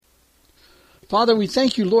Father, we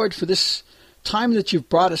thank you, Lord, for this time that you've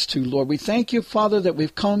brought us to, Lord. We thank you, Father, that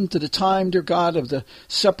we've come to the time, dear God, of the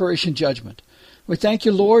separation judgment. We thank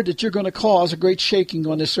you, Lord, that you're going to cause a great shaking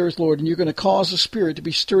on this earth, Lord, and you're going to cause the Spirit to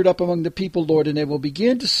be stirred up among the people, Lord, and they will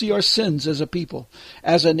begin to see our sins as a people,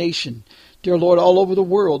 as a nation. Dear Lord, all over the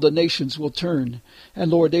world, the nations will turn.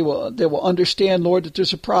 And Lord, they will understand, Lord, that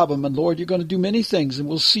there's a problem. And Lord, you're going to do many things, and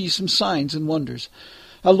we'll see some signs and wonders.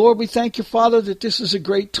 Lord, we thank you, Father, that this is a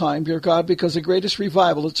great time, dear God, because the greatest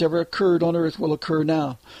revival that's ever occurred on earth will occur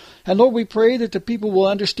now. And Lord, we pray that the people will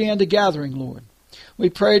understand the gathering, Lord.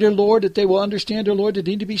 We pray, dear Lord, that they will understand, dear Lord, that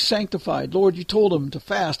they need to be sanctified. Lord, you told them to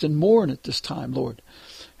fast and mourn at this time, Lord.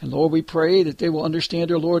 And Lord, we pray that they will understand,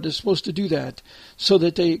 dear Lord, they're supposed to do that so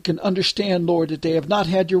that they can understand, Lord, that they have not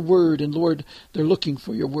had your word, and Lord, they're looking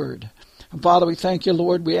for your word. And Father, we thank you,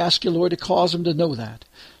 Lord. We ask you, Lord, to cause them to know that.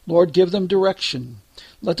 Lord, give them direction.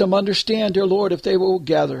 Let them understand, dear Lord, if they will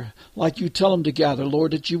gather like you tell them to gather,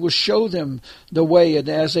 Lord, that you will show them the way. And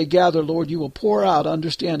as they gather, Lord, you will pour out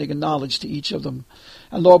understanding and knowledge to each of them.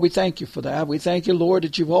 And Lord, we thank you for that. We thank you, Lord,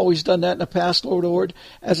 that you've always done that in the past, Lord,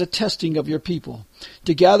 as a testing of your people.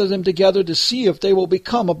 To gather them together to see if they will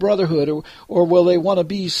become a brotherhood, or will they want to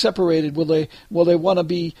be separated? Will they want to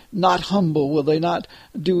be not humble? Will they not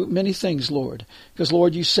do many things, Lord? Because,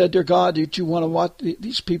 Lord, you said, dear God, that you want to watch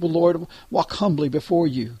these people, Lord, walk humbly before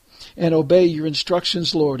you and obey your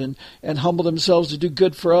instructions, Lord, and humble themselves to do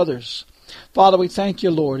good for others. Father, we thank you,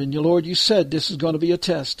 Lord. And Lord, you said this is going to be a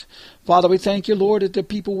test. Father, we thank you, Lord, that the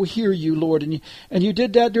people will hear you, Lord. And you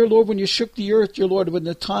did that, dear Lord, when you shook the earth, dear Lord, when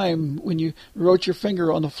the time when you wrote your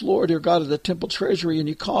finger on the floor, dear God, of the temple treasury, and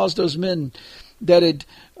you caused those men that had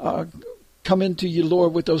come into you,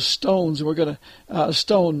 Lord, with those stones, and we're going to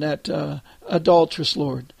stone that adulteress,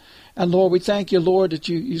 Lord. And Lord, we thank you, Lord, that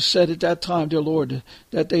you said at that time, dear Lord,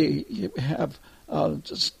 that they have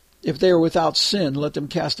if they are without sin, let them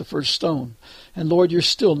cast the first stone. And Lord, you're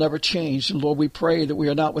still never changed. And Lord, we pray that we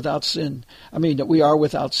are not without sin. That we are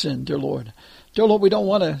without sin, dear Lord. Dear Lord, we don't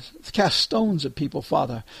want to cast stones at people,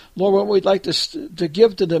 Father. Lord, what we'd like to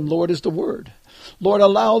give to them, Lord, is the word. Lord,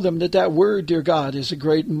 allow them that word, dear God, is a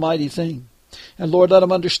great and mighty thing. And Lord, let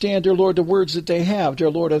them understand, dear Lord, the words that they have, dear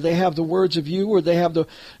Lord. Do they have the words of you, or they have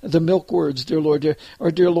the milk words, dear Lord?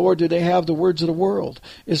 Or, dear Lord, do they have the words of the world?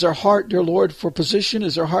 Is their heart, dear Lord, for position?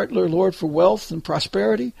 Is their heart, dear Lord, for wealth and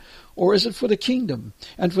prosperity? Or is it for the kingdom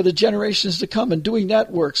and for the generations to come, and doing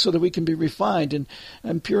that work so that we can be refined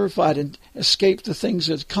and purified and escape the things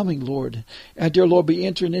that's coming, Lord? And, dear Lord, be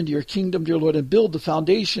entering into your kingdom, dear Lord, and build the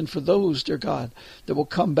foundation for those, dear God, that will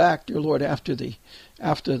come back, dear Lord,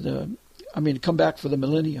 come back for the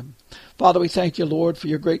millennium. Father, we thank you, Lord, for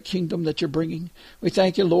your great kingdom that you're bringing. We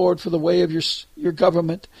thank you, Lord, for the way of your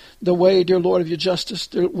government, the way, dear Lord, of your justice,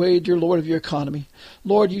 the way, dear Lord, of your economy.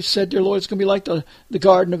 Lord, you said, dear Lord, it's going to be like the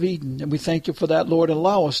Garden of Eden, and we thank you for that, Lord.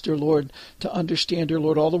 Allow us, dear Lord, to understand, dear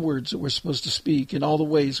Lord, all the words that we're supposed to speak and all the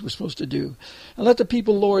ways we're supposed to do. And let the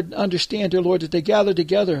people, Lord, understand, dear Lord, that they gather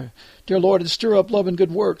together, dear Lord, and stir up love and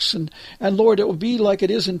good works. And Lord, it will be like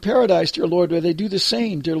it is in paradise, dear Lord, where they do the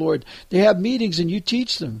same, dear Lord. They have meetings and you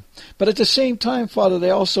teach them. But at the same time, Father,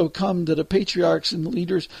 they also come to the patriarchs and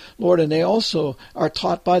leaders, Lord, and they also are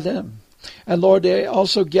taught by them. And Lord, they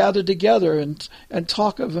also gather together and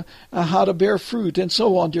talk of how to bear fruit and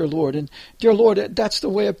so on, dear Lord. And dear Lord, that's the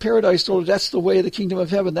way of paradise, Lord. That's the way of the kingdom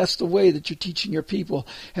of heaven. That's the way that you're teaching your people.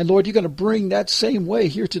 And Lord, you're going to bring that same way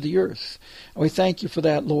here to the earth. And we thank you for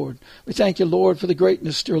that, Lord. We thank you, Lord, for the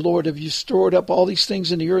greatness, dear Lord, of you stored up all these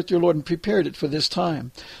things in the earth, dear Lord, and prepared it for this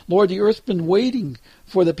time. Lord, the earth's been waiting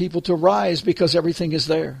for the people to rise because everything is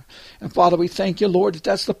there. And Father, we thank you, Lord, that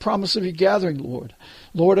that's the promise of your gathering, Lord.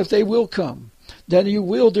 Lord, if they will come, then you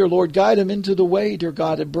will, dear Lord, guide them into the way, dear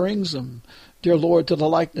God, that brings them, dear Lord, to the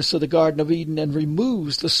likeness of the Garden of Eden, and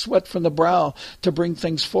removes the sweat from the brow to bring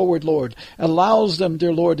things forward, Lord. Allows them,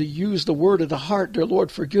 dear Lord, to use the word of the heart, dear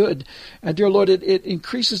Lord, for good. And dear Lord, it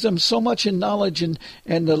increases them so much in knowledge and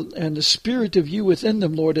the spirit of you within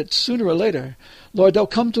them, Lord, that sooner or later, Lord, they'll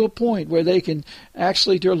come to a point where they can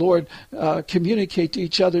actually, dear Lord, communicate to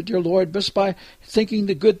each other, dear Lord, just by thinking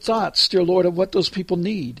the good thoughts, dear Lord, of what those people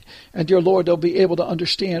need. And dear Lord, they'll be able to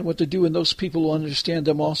understand what to do, and those people will understand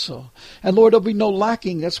them also. And Lord, there'll be no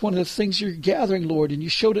lacking. That's one of the things you're gathering, Lord, and you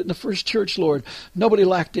showed it in the first church, Lord. Nobody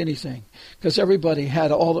lacked anything because everybody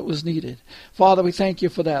had all that was needed. Father, we thank you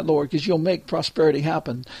for that, Lord, because you'll make prosperity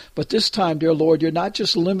happen. But this time, dear Lord, you're not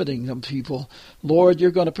just limiting them people. Lord,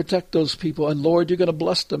 you're going to protect those people, and Lord, you're going to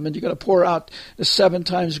bless them, and you're going to pour out the 7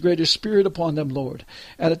 times greater Spirit upon them, Lord.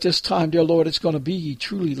 And at this time, dear Lord, it's going to be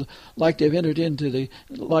truly like they've entered into the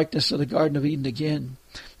likeness of the Garden of Eden again.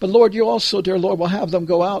 But Lord, you also, dear Lord, will have them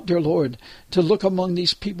go out, dear Lord, to look among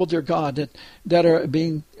these people, dear God, that are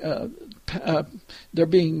being they're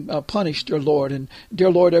being punished, dear Lord, and dear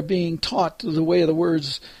Lord, are being taught the way of the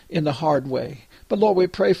words in the hard way. But Lord, we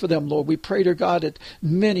pray for them, Lord. We pray, dear God, that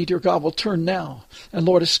many, dear God, will turn now and,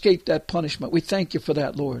 Lord, escape that punishment. We thank you for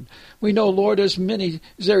that, Lord. We know, Lord, there's many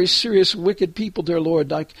very serious, wicked people, dear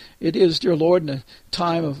Lord, like it is, dear Lord, in the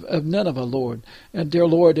time of Nineveh, Lord. And, dear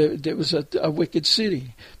Lord, it was a wicked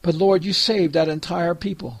city. But, Lord, you saved that entire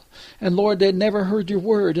people. And, Lord, they never heard your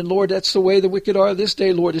word. And, Lord, that's the way the wicked are this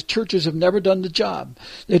day, Lord. The churches have never done the job.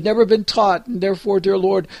 They've never been taught. And, therefore, dear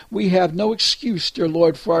Lord, we have no excuse, dear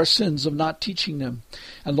Lord, for our sins of not teaching them.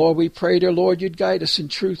 And, Lord, we pray, dear Lord, you'd guide us in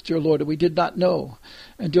truth, dear Lord, that we did not know.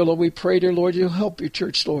 And, dear Lord, we pray, dear Lord, you'll help your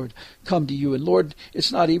church, Lord, come to you. And, Lord,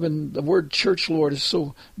 it's not even the word church, Lord, is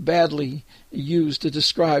so badly used to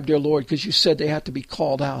describe, dear Lord, because you said they had to be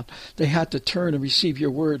called out. They had to turn and receive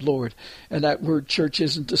your word, Lord. And that word church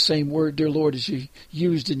isn't the same word, dear Lord, as you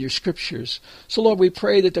used in your scriptures. So, Lord, we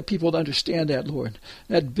pray that the people would understand that, Lord.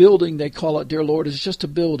 That building, they call it, dear Lord, is just a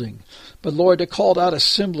building. But, Lord, the called out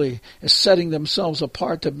assembly is setting themselves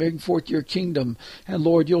apart to bring forth your kingdom. And,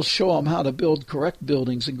 Lord, you'll show them how to build correct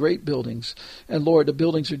buildings and great buildings. And, Lord, the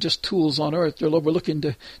buildings are just tools on earth. Dear Lord, we're looking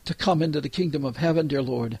to come into the kingdom of heaven, dear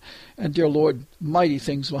Lord. And, dear Lord, mighty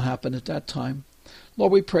things will happen at that time.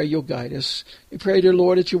 Lord, we pray you'll guide us. We pray, dear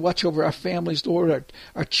Lord, that you watch over our families, Lord,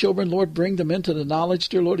 our children, Lord. Bring them into the knowledge,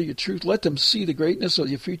 dear Lord, of your truth. Let them see the greatness of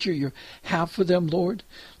your future you have for them, Lord.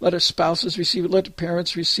 Let our spouses receive it. Let the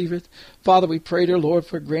parents receive it. Father, we pray, dear Lord,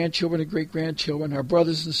 for grandchildren and great-grandchildren, our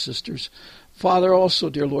brothers and sisters. Father, also,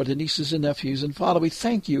 dear Lord, the nieces and nephews. And Father, we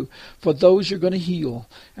thank you for those you're going to heal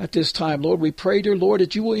at this time. Lord, we pray, dear Lord,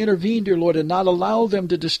 that you will intervene, dear Lord, and not allow them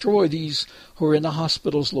to destroy these who are in the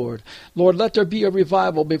hospitals, Lord. Lord, let there be a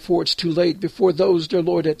revival before it's too late, before those, dear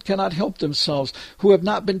Lord, that cannot help themselves, who have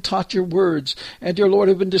not been taught your words, and, dear Lord,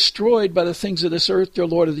 have been destroyed by the things of this earth, dear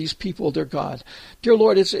Lord, of these people, dear God. Dear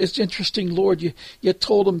Lord, it's interesting, Lord, you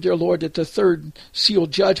told them, dear Lord, that the third seal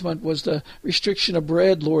judgment was the restriction of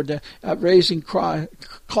bread, Lord, the raising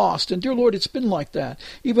cost. And, dear Lord, it's been like that,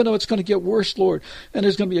 even though it's going to get worse, Lord, and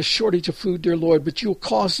there's going to be a shortage of food, dear Lord, but you'll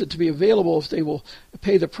cause it to be available if they will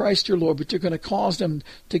pay the price, dear Lord, but you're going to cause them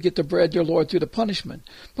to get the bread, dear Lord, through the punishment.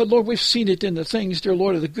 But, Lord, we've seen it in the things, dear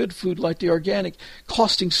Lord, of the good food, like the organic,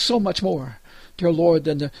 costing so much more, dear Lord,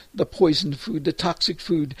 than the poisoned food, the toxic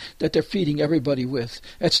food that they're feeding everybody with.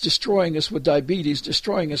 That's destroying us with diabetes,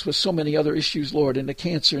 destroying us with so many other issues, Lord, and the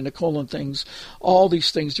cancer and the colon things. All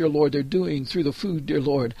these things, dear Lord, they're doing through the food, dear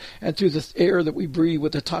Lord, and through the air that we breathe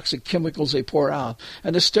with the toxic chemicals they pour out.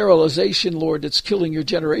 And the sterilization, Lord, that's killing your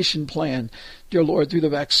generation plan, dear Lord, through the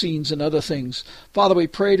vaccines and other things. Father, we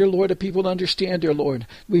pray, dear Lord, that people understand, dear Lord,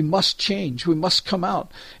 we must change. We must come out.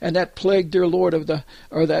 And that plague, dear Lord,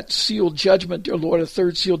 or that sealed judgment, dear Lord, a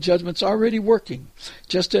third sealed judgment's already working.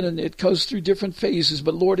 Just it goes through different phases,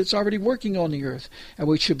 but Lord, it's already working on the earth, and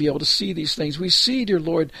we should be able to see these things. We see, dear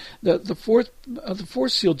Lord, the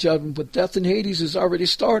fourth sealed judgment with death and Hades has already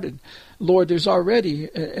started. Lord, there's already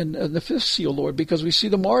in the fifth seal, Lord, because we see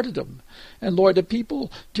the martyrdom. And, Lord, the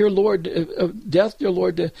people, dear Lord, of death, dear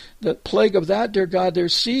Lord, the plague of that, dear God, they're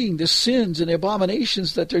seeing the sins and the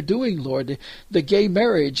abominations that they're doing, Lord, the gay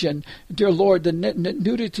marriage and, dear Lord, the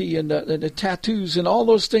nudity and the tattoos and all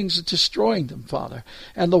those things are destroying them, Father,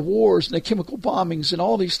 and the wars and the chemical bombings and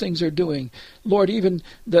all these things are doing. Lord, even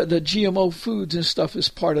the GMO foods and stuff is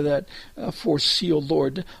part of that fourth seal,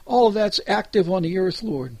 Lord. All of that's active on the earth,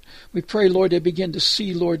 Lord. We pray, Lord, they begin to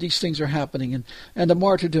see, Lord, these things are happening. And the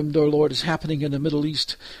martyrdom, dear Lord, is happening in the Middle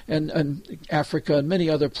East and Africa and many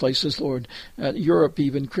other places, Lord. Europe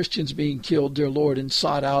even, Christians being killed, dear Lord, and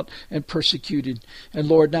sought out and persecuted. And,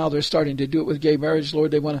 Lord, now they're starting to do it with gay marriage,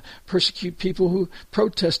 Lord. They want to persecute people who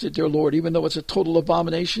protested, dear Lord, even though it's a total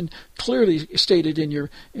abomination, clearly stated in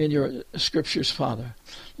your scriptures, Father.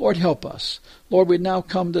 Lord, help us. Lord, we now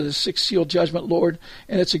come to the sixth seal judgment, Lord,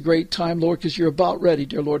 and it's a great time, Lord, because you're about ready,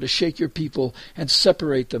 dear Lord, to shake your people and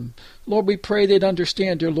separate them. Lord, we pray they'd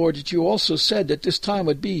understand, dear Lord, that you also said that this time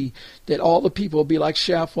would be that all the people will be like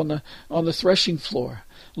chaff on the threshing floor.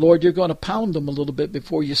 Lord, you're going to pound them a little bit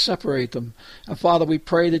before you separate them. And Father, we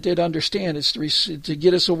pray that they'd understand it's to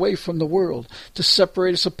get us away from the world, to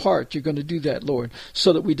separate us apart. You're going to do that, Lord,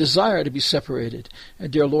 so that we desire to be separated.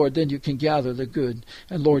 And dear Lord, then you can gather the good.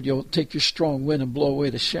 And Lord, you'll take your strong wind and blow away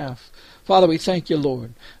the chaff. Father, we thank you,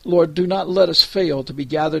 Lord. Lord, do not let us fail to be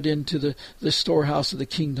gathered into the storehouse of the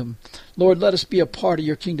kingdom. Lord, let us be a part of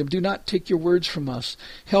your kingdom. Do not take your words from us.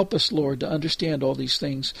 Help us, Lord, to understand all these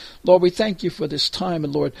things. Lord, we thank you for this time.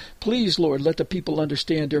 And Lord, please, Lord, let the people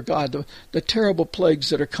understand, dear God, the terrible plagues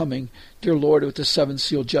that are coming, dear Lord, with the seven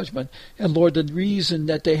seal judgment. And Lord, the reason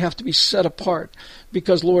that they have to be set apart,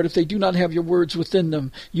 because Lord, if they do not have your words within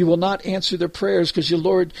them, you will not answer their prayers, because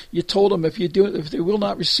Lord, you told them if they will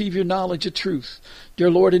not receive your knowledge of truth,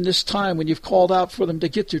 dear Lord, in this time when you've called out for them to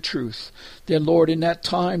get their truth, then Lord, in that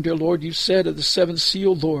time, dear Lord, you said of the seventh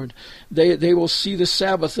seal, Lord, they will see the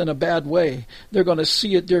Sabbath in a bad way. They're going to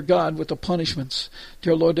see it, dear God, with the punishments.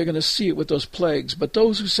 Dear Lord, they're going to see it with those plagues. But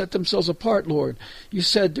those who set themselves apart, Lord, you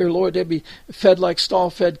said, dear Lord, they'd be fed like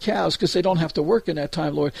stall-fed cows because they don't have to work in that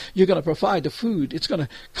time, Lord. You're going to provide the food. It's going to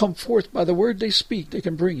come forth by the word they speak. They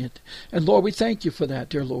can bring it. And Lord, we thank you for that,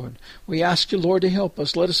 dear Lord. We ask you, Lord, to help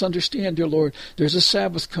us. Let us understand, dear Lord, there's a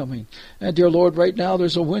Sabbath coming. And dear Lord, right now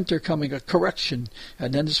there's a winter coming, a correction.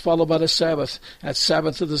 And then it's followed by the Sabbath, that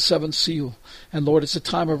Sabbath of the seventh seal. And Lord, it's a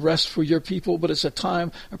time of rest for your people, but it's a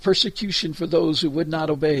time of persecution for those who would not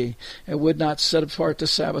obey and would not set apart the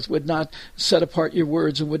Sabbath, would not set apart your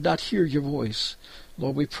words, and would not hear your voice.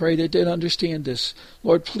 Lord, we pray they did understand this.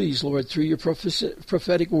 Lord, please, Lord, through your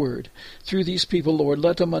prophetic word, through these people, Lord,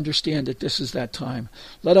 let them understand that this is that time.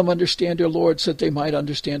 Let them understand, dear Lord, so that they might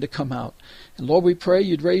understand to come out. And Lord, we pray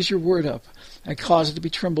you'd raise your word up and cause it to be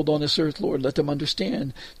trembled on this earth, Lord. Let them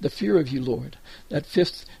understand the fear of you, Lord. That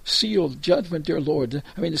fifth seal judgment, dear Lord,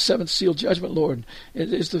 the seventh seal judgment, Lord,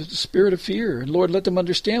 it is the spirit of fear. And Lord, let them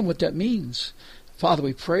understand what that means. Father,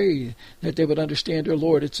 we pray that they would understand, dear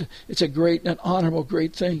Lord, it's a great and an honorable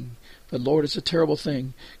great thing. But Lord, it's a terrible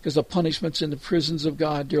thing, because the punishments in the prisons of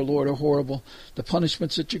God, dear Lord, are horrible. The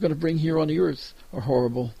punishments that you're going to bring here on the earth are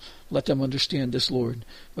horrible. Let them understand this, Lord.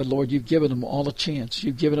 But Lord, you've given them all a chance.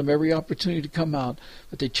 You've given them every opportunity to come out.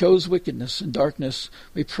 But they chose wickedness and darkness.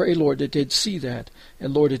 We pray, Lord, that they'd see that.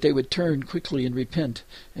 And Lord, that they would turn quickly and repent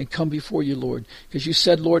and come before you, Lord. Because you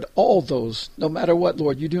said, Lord, all those, no matter what,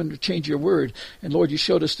 Lord, you didn't change your word. And Lord, you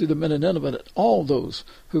showed us through the men of Nineveh that all those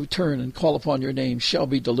who turn and call upon your name shall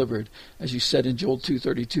be delivered, as you said in Joel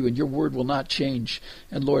 2:32. And your word will not change.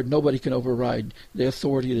 And Lord, nobody can override the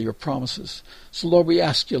authority of your promises. So Lord, we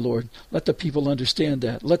ask you, Lord, let the people understand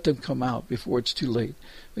that. Let them come out before it's too late.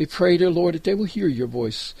 We pray, dear Lord, that they will hear your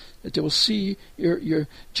voice, that they will see your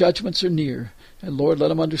judgments are near. And Lord, let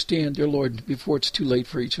them understand, dear Lord, before it's too late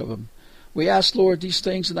for each of them. We ask, Lord, these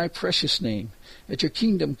things in thy precious name, that your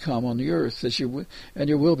kingdom come on the earth, and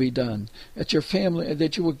your will be done. That your family,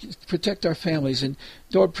 that you will protect our families, and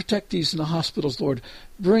Lord, protect these in the hospitals, Lord.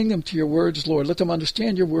 Bring them to your words, Lord. Let them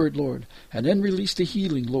understand your word, Lord, and then release the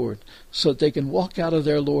healing, Lord, so that they can walk out of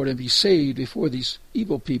there, Lord, and be saved before these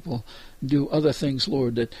evil people do other things,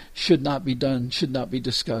 Lord, that should not be done, should not be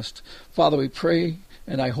discussed. Father, we pray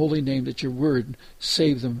in thy holy name that your word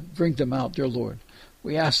save them, bring them out, dear Lord.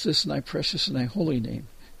 We ask this in thy precious and thy holy name.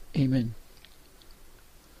 Amen.